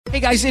Hey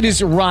guys, it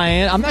is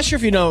Ryan. I'm not sure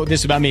if you know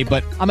this about me,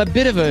 but I'm a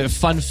bit of a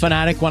fun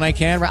fanatic when I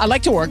can. I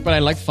like to work, but I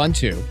like fun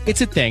too.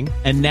 It's a thing.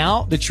 And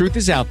now the truth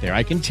is out there.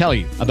 I can tell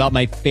you about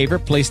my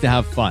favorite place to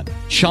have fun.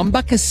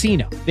 Chumba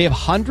Casino. They have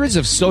hundreds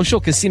of social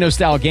casino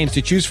style games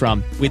to choose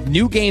from with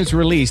new games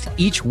released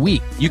each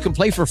week. You can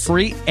play for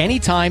free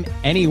anytime,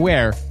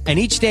 anywhere. And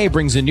each day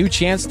brings a new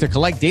chance to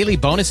collect daily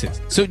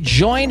bonuses. So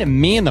join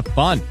me in the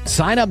fun.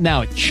 Sign up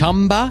now at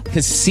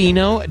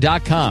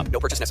ChumbaCasino.com. No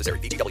purchase necessary.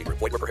 VGW.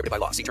 Void where prohibited by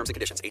law. See terms and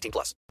conditions.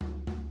 18+.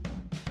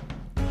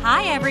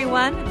 Hi,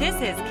 everyone. This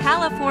is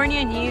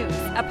California News,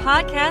 a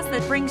podcast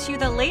that brings you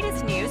the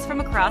latest news from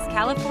across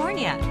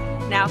California.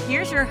 Now,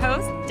 here's your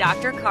host,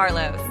 Dr.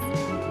 Carlos.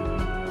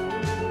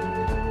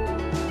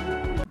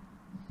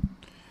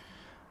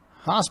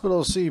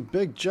 Hospitals see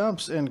big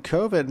jumps in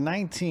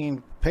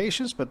COVID-19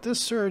 patients, but this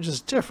surge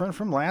is different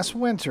from last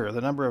winter.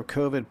 The number of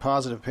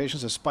COVID-positive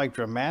patients has spiked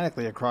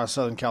dramatically across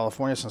Southern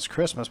California since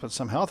Christmas, but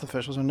some health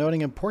officials are noting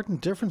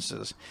important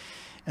differences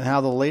in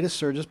how the latest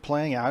surge is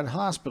playing out in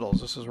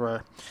hospitals. This is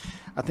where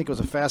I think it was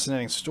a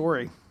fascinating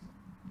story.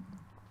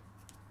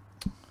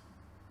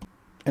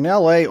 In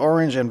LA,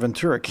 Orange, and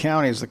Ventura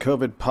counties, the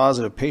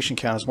COVID-positive patient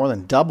count has more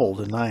than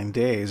doubled in 9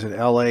 days. In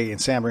LA and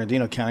San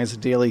Bernardino counties, the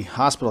daily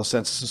hospital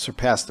census has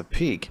surpassed the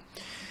peak.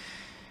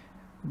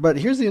 But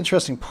here's the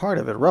interesting part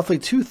of it. Roughly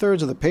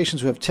two-thirds of the patients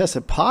who have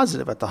tested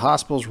positive at the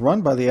hospitals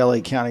run by the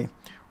LA County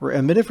were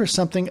admitted for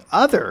something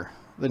other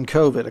than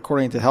COVID,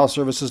 according to Health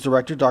Services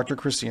Director Dr.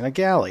 Christina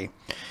Galley.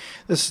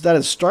 That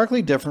is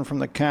starkly different from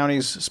the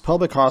county's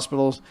public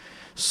hospitals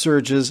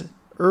surges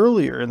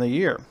earlier in the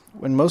year,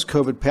 when most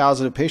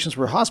COVID-positive patients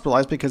were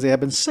hospitalized because they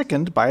had been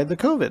sickened by the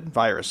COVID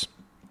virus.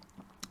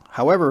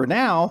 However,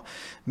 now,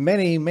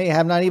 many may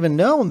have not even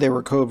known they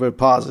were COVID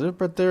positive,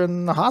 but they're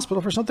in the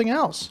hospital for something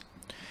else.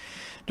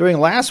 During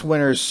last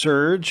winter's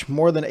surge,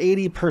 more than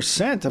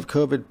 80% of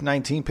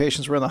COVID-19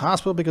 patients were in the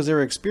hospital because they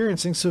were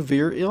experiencing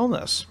severe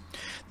illness.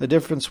 The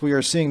difference we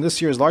are seeing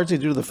this year is largely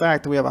due to the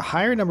fact that we have a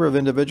higher number of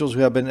individuals who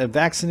have been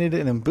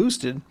vaccinated and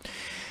boosted.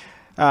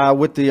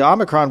 With the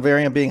Omicron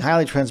variant being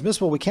highly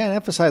transmissible, we can't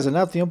emphasize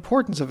enough the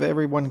importance of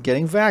everyone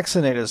getting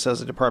vaccinated, says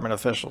the department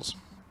officials.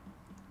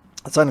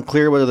 It's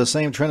unclear whether the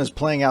same trend is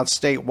playing out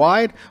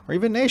statewide or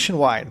even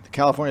nationwide. The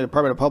California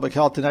Department of Public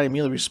Health did not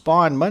immediately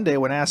respond Monday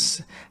when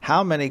asked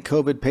how many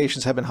COVID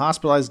patients have been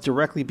hospitalized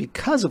directly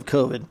because of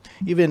COVID.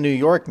 Even New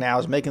York now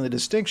is making the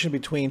distinction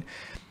between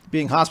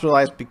being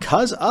hospitalized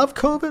because of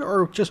COVID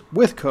or just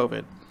with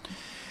COVID.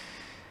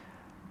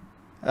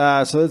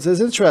 So it's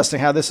interesting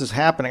how this is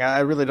happening. I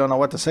really don't know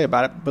what to say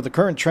about it, but the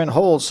current trend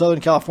holds.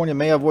 Southern California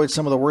may avoid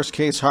some of the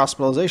worst-case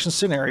hospitalization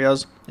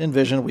scenarios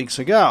envisioned weeks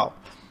ago.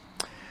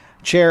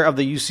 Chair of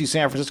the UC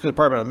San Francisco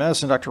Department of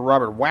Medicine, Dr.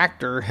 Robert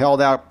Wachter,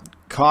 held out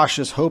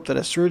cautious hope that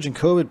a surge in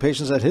COVID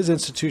patients at his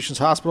institution's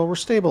hospital were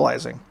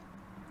stabilizing,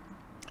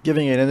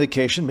 giving an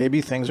indication maybe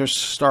things are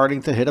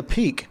starting to hit a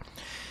peak.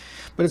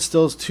 But it's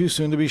still too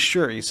soon to be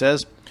sure, he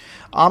says.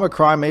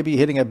 Omicron may be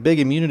hitting a big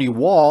immunity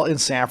wall in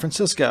San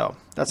Francisco.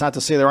 That's not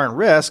to say there aren't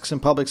risks in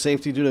public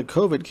safety due to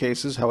COVID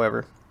cases,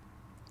 however.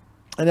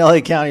 And LA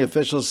County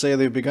officials say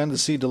they've begun to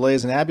see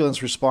delays in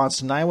ambulance response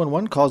to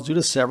 911 calls due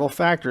to several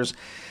factors,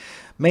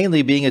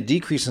 mainly being a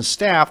decrease in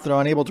staff that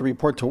are unable to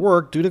report to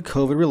work due to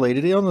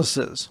COVID-related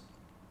illnesses.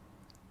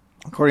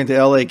 According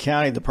to LA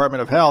County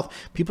Department of Health,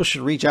 people should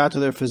reach out to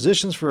their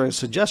physicians for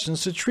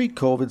suggestions to treat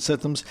COVID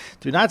symptoms.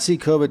 Do not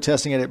seek COVID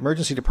testing at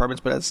emergency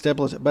departments,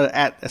 but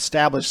at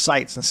established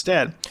sites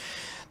instead.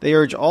 They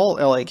urge all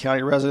LA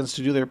County residents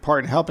to do their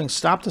part in helping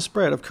stop the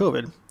spread of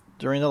COVID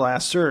during the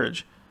last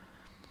surge.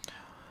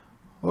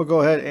 We'll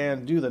go ahead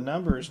and do the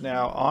numbers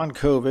now on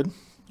COVID.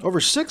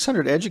 Over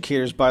 600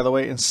 educators, by the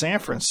way, in San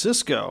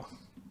Francisco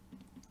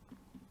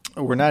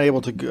were not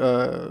able to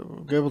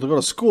go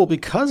to school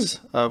because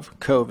of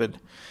COVID.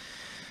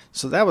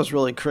 So that was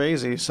really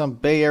crazy. Some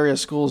Bay Area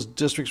schools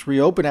districts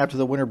reopened after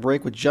the winter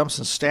break with jumps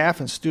in staff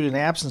and student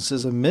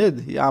absences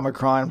amid the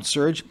Omicron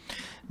surge.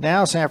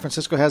 Now San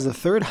Francisco has the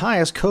third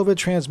highest COVID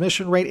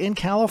transmission rate in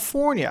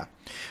California,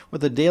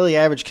 with a daily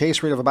average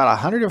case rate of about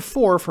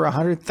 104 for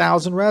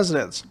 100,000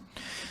 residents.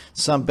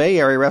 Some Bay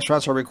Area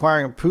restaurants are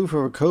requiring proof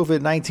of a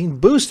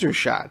COVID-19 booster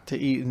shot to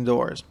eat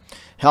indoors.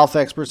 Health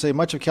experts say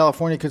much of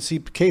California could see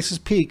cases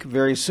peak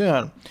very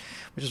soon,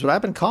 which is what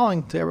I've been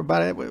calling to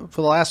everybody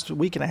for the last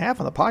week and a half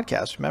on the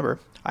podcast. Remember,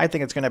 I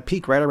think it's going to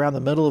peak right around the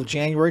middle of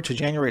January to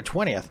January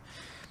 20th,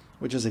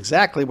 which is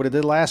exactly what it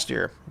did last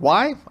year.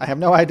 Why? I have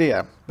no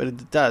idea, but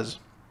it does.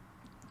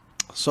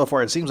 So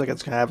far, it seems like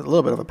it's going to have a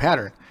little bit of a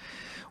pattern.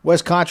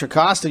 West Contra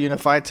Costa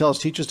Unified tells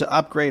teachers to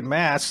upgrade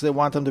masks. They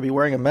want them to be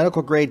wearing a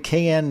medical-grade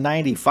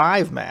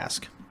KN95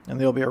 mask,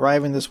 and they'll be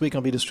arriving this week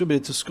and will be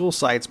distributed to school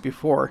sites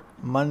before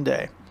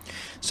Monday.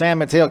 San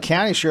Mateo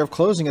County Sheriff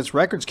closing its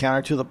records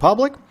counter to the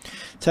public.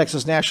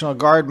 Texas National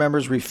Guard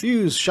members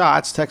refuse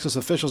shots. Texas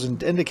officials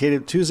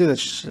indicated Tuesday that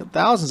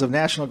thousands of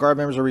National Guard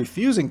members are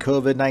refusing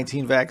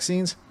COVID-19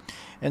 vaccines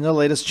in the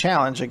latest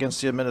challenge against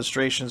the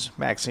administration's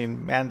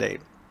vaccine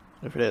mandate,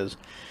 if it is.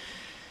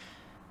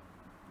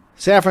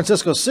 San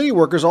Francisco city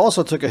workers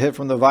also took a hit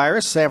from the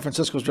virus. San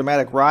Francisco's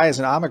dramatic rise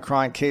in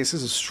Omicron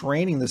cases is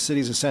straining the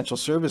city's essential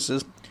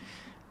services.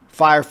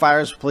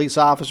 Firefighters, police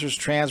officers,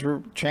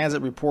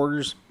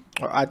 transit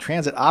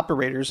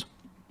operators.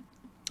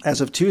 As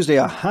of Tuesday,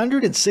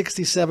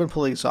 167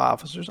 police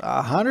officers,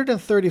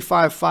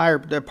 135 fire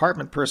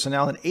department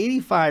personnel, and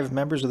 85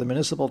 members of the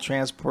Municipal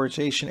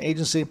Transportation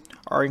Agency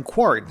are in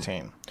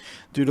quarantine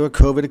due to a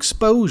COVID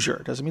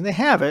exposure. Doesn't mean they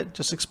have it,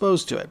 just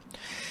exposed to it.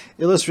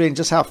 Illustrating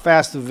just how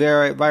fast the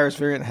virus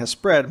variant has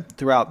spread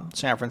throughout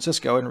San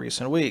Francisco in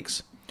recent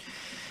weeks.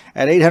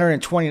 At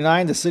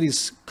 829, the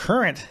city's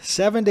current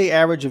 7-day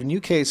average of new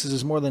cases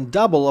is more than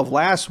double of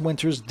last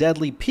winter's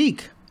deadly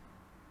peak.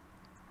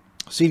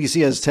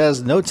 CDC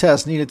has no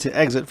tests needed to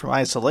exit from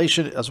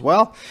isolation as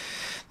well.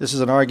 This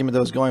is an argument that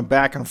was going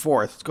back and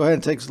forth. Let's go ahead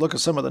and take a look at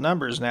some of the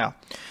numbers now.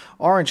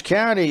 Orange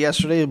County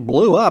yesterday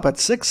blew up at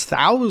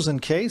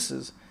 6,000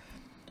 cases.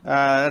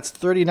 That's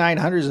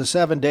 3,900 is a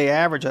 7-day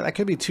average. That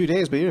could be 2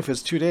 days, but even if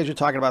it's 2 days, you're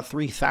talking about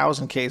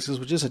 3,000 cases,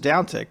 which is a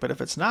downtick. But if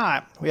it's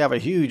not, we have a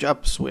huge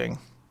upswing.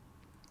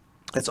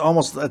 It's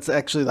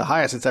actually the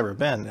highest it's ever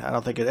been. I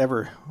don't think it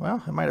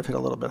might have hit a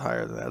little bit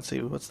higher than that. Let's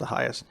see, what's the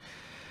highest?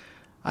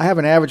 I have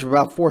an average of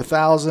about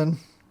 4,000.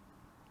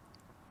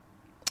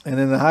 And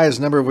then the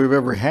highest number we've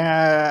ever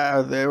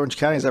had, the Orange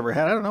County's ever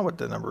had, I don't know what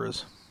the number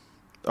is.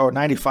 Oh,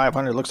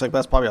 9,500. Looks like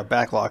that's probably a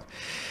backlog.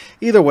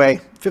 Either way,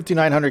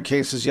 5,900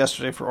 cases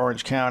yesterday for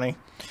Orange County.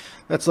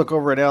 Let's look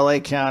over at LA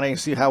County,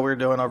 see how we're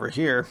doing over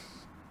here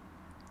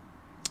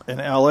in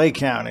LA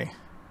County.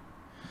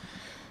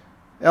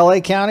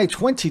 LA County,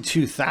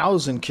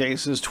 22,000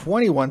 cases,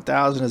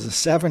 21,000 is a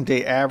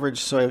 7-day average,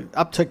 so it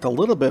upticked a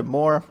little bit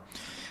more.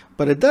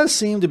 But it does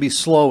seem to be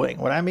slowing.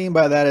 What I mean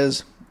by that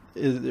is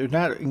they're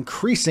not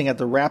increasing at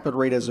the rapid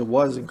rate as it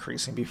was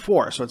increasing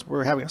before. So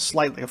we're having a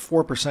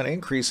 4%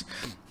 increase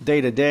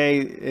day to day.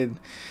 And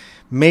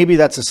maybe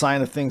that's a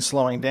sign of things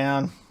slowing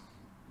down.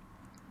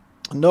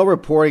 No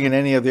reporting in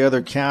any of the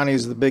other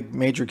counties, the big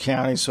major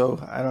counties,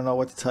 so I don't know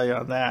what to tell you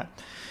on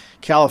that.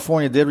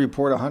 California did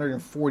report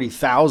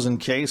 140,000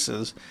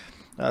 cases.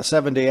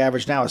 7-day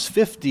average now is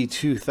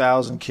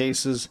 52,000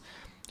 cases.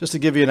 Just to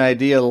give you an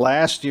idea,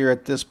 last year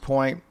at this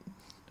point,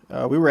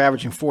 we were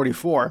averaging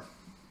 44.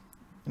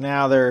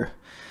 Now they're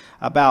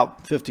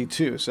about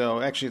 52.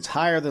 So actually it's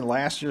higher than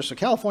last year. So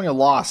California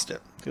lost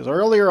it. Because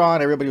earlier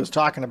on, everybody was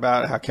talking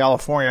about how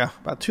California,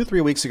 about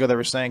 2-3 weeks ago, they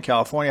were saying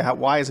California,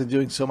 why is it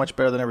doing so much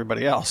better than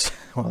everybody else?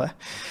 Well,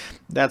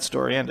 that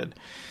story ended.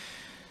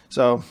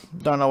 So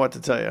don't know what to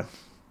tell you.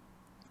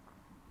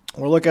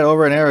 We'll look at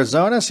over in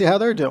Arizona, see how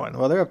they're doing.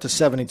 Well, they're up to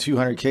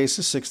 7,200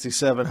 cases,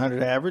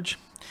 6,700 average.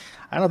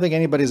 I don't think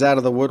anybody's out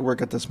of the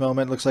woodwork at this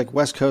moment. Looks like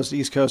West Coast,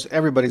 East Coast,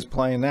 everybody's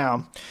playing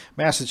now.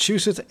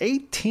 Massachusetts,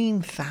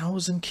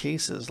 18,000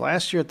 cases.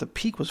 Last year at the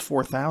peak was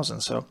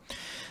 4,000, so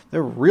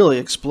they're really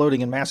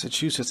exploding in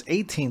Massachusetts.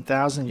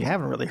 18,000, you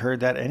haven't really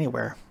heard that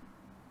anywhere.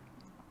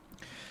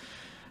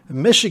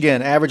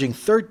 Michigan, averaging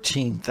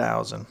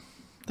 13,000.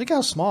 Think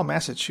how small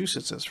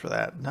Massachusetts is for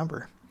that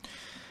number.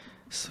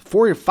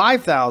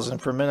 45,000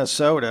 for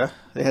Minnesota.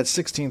 They had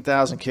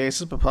 16,000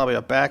 cases, but probably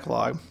a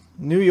backlog.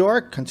 New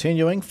York,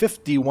 continuing,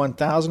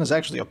 51,000 is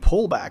actually a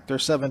pullback. Their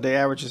 7-day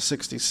average is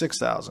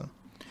 66,000.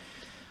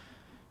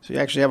 So you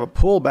actually have a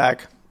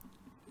pullback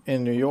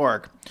in New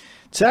York.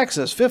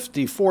 Texas,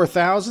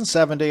 54,000.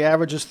 7-day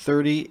average is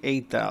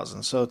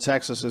 38,000. So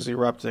Texas is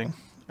erupting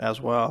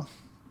as well.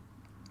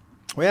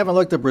 We haven't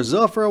looked at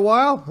Brazil for a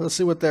while. Let's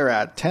see what they're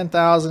at.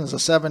 10,000 is a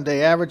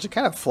 7-day average. They're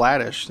kind of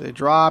flattish. They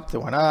dropped, they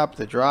went up,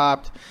 they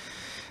dropped.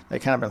 They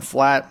kind of been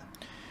flat.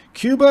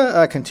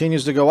 Cuba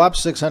continues to go up,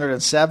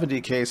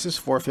 670 cases,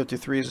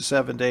 453 is a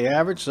 7-day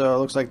average, so it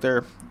looks like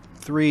their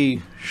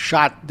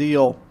 3-shot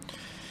deal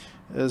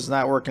is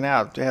not working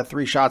out. They had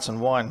 3 shots in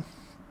one,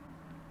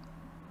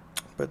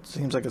 but it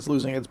seems like it's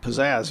losing its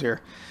pizzazz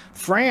here.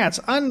 France,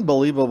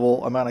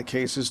 unbelievable amount of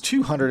cases,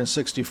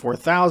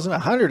 264,000,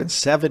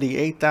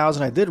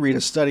 178,000. I did read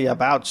a study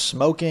about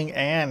smoking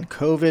and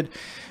COVID.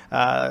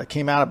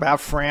 Came out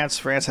about France.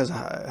 France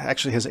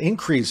has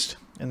increased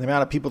in the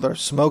amount of people that are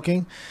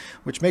smoking,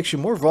 which makes you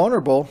more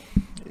vulnerable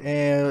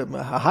and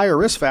a higher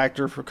risk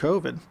factor for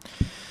COVID.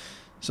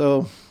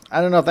 So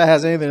I don't know if that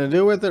has anything to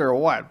do with it or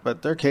what,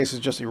 but their case is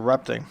just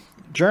erupting.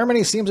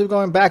 Germany seems to be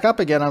going back up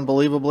again,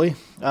 unbelievably.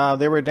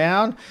 They were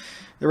down.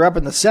 They were up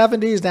in the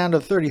 70s, down to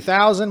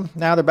 30,000.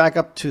 Now they're back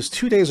up to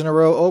 2 days in a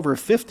row over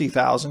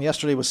 50,000.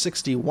 Yesterday was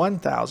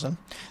 61,000.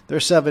 Their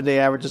 7-day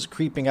average is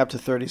creeping up to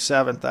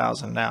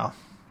 37,000 now.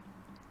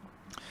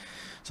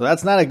 So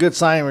that's not a good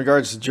sign in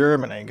regards to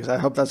Germany, because I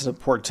hope that's a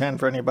portent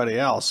for anybody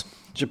else.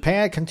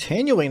 Japan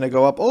continuing to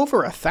go up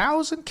over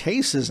 1,000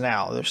 cases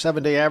now. Their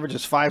 7-day average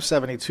is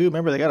 572.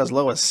 Remember, they got as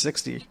low as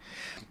 60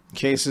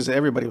 cases.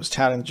 Everybody was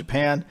touting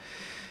Japan.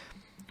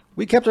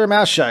 We kept our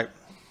mouth shut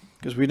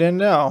because we didn't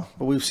know,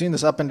 but we've seen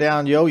this up and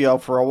down yo-yo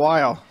for a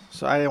while,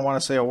 so I didn't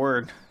want to say a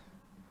word.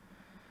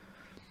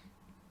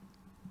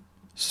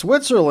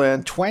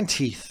 Switzerland,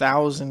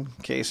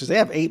 20,000 cases. They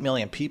have 8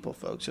 million people,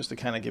 folks, just to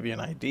kind of give you an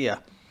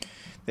idea.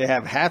 They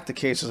have half the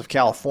cases of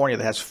California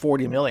that has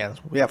 40 million.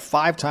 We have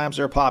 5 times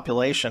their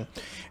population,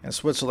 and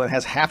Switzerland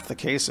has half the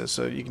cases.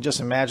 So you can just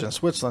imagine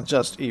Switzerland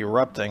just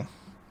erupting.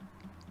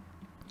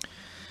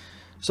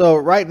 So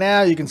right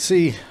now you can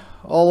see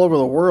all over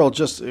the world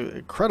just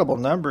incredible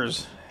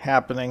numbers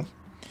happening.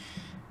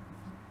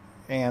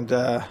 And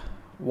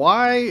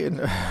why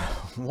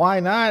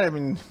not? I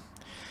mean,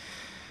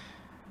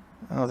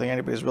 I don't think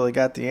anybody's really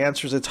got the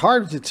answers. It's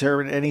hard to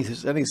determine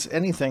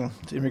anything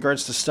in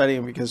regards to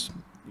studying because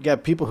you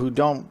got people who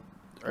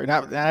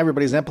not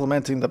everybody's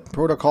implementing the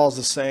protocols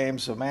the same.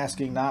 So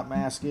masking, not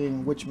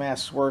masking, which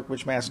masks work,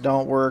 which masks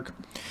don't work.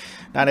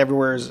 Not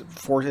everywhere is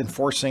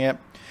enforcing it.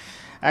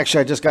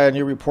 Actually, I just got a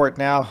new report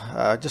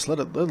now, just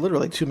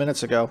literally 2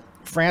 minutes ago.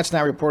 France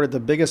now reported the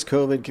biggest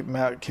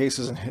COVID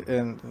cases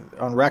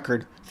on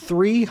record,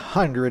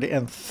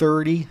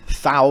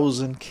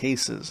 330,000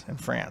 cases in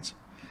France.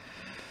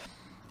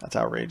 That's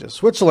outrageous.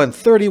 Switzerland,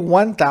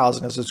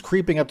 31,000 as it's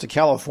creeping up to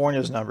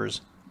California's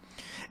numbers.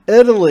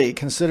 Italy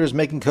considers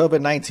making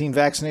COVID-19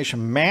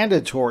 vaccination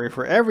mandatory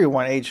for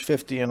everyone aged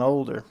 50 and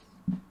older.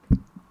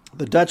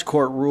 The Dutch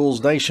court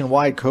rules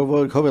nationwide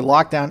COVID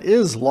lockdown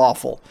is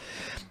lawful.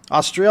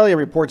 Australia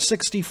reports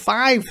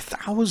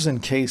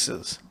 65,000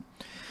 cases.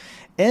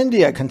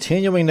 India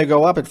continuing to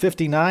go up at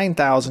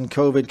 59,000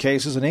 COVID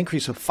cases, an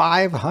increase of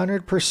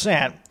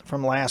 500%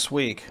 from last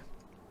week.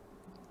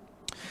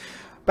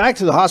 Back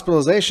to the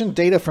hospitalization,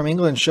 data from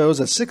England shows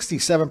that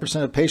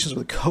 67% of patients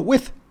with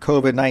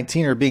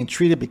COVID-19 are being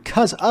treated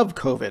because of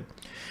COVID,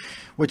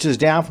 which is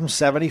down from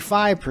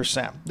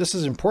 75%. This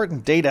is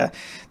important data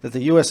that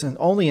the U.S. and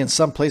only in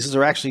some places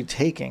are actually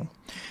taking,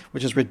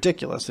 which is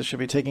ridiculous. They should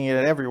be taking it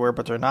everywhere,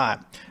 but they're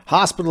not.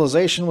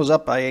 Hospitalization was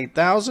up by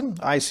 8,000,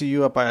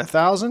 ICU up by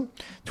 1,000,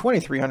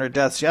 2,300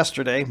 deaths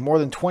yesterday, more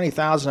than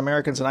 20,000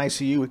 Americans in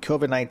ICU with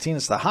COVID-19.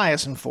 It's the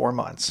highest in 4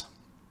 months.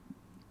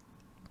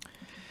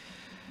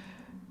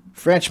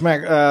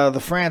 The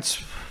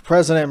France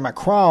President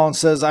Macron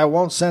says, I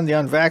won't send the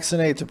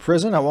unvaccinated to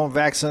prison. I won't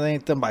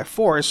vaccinate them by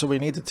force. So we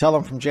need to tell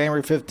them from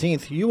January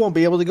 15th, you won't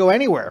be able to go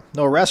anywhere.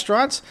 No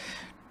restaurants.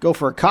 Go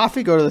for a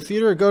coffee, go to the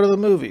theater, go to the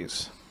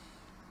movies.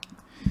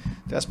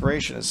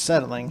 Desperation is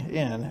settling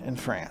in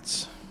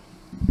France.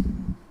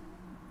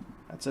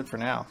 That's it for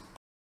now.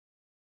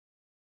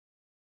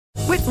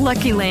 With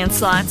Lucky Land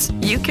Slots,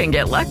 you can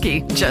get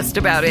lucky just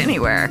about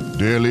anywhere.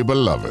 Dearly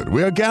beloved,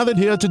 we are gathered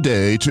here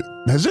today to...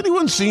 Has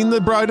anyone seen the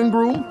bride and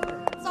groom?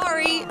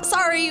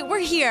 Sorry, we're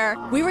here.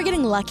 We were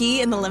getting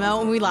lucky in the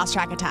limo and we lost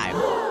track of time.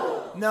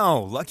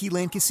 No, Lucky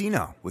Land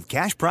Casino, with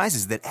cash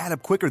prizes that add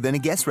up quicker than a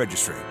guest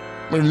registry.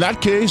 In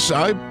that case,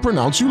 I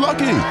pronounce you lucky.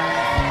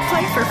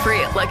 Play for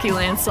free at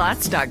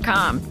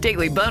LuckyLandSlots.com.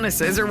 Daily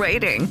bonuses are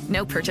waiting.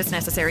 No purchase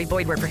necessary.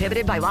 Void where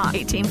prohibited by law.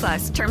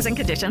 18+. Terms and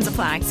conditions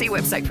apply. See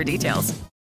website for details.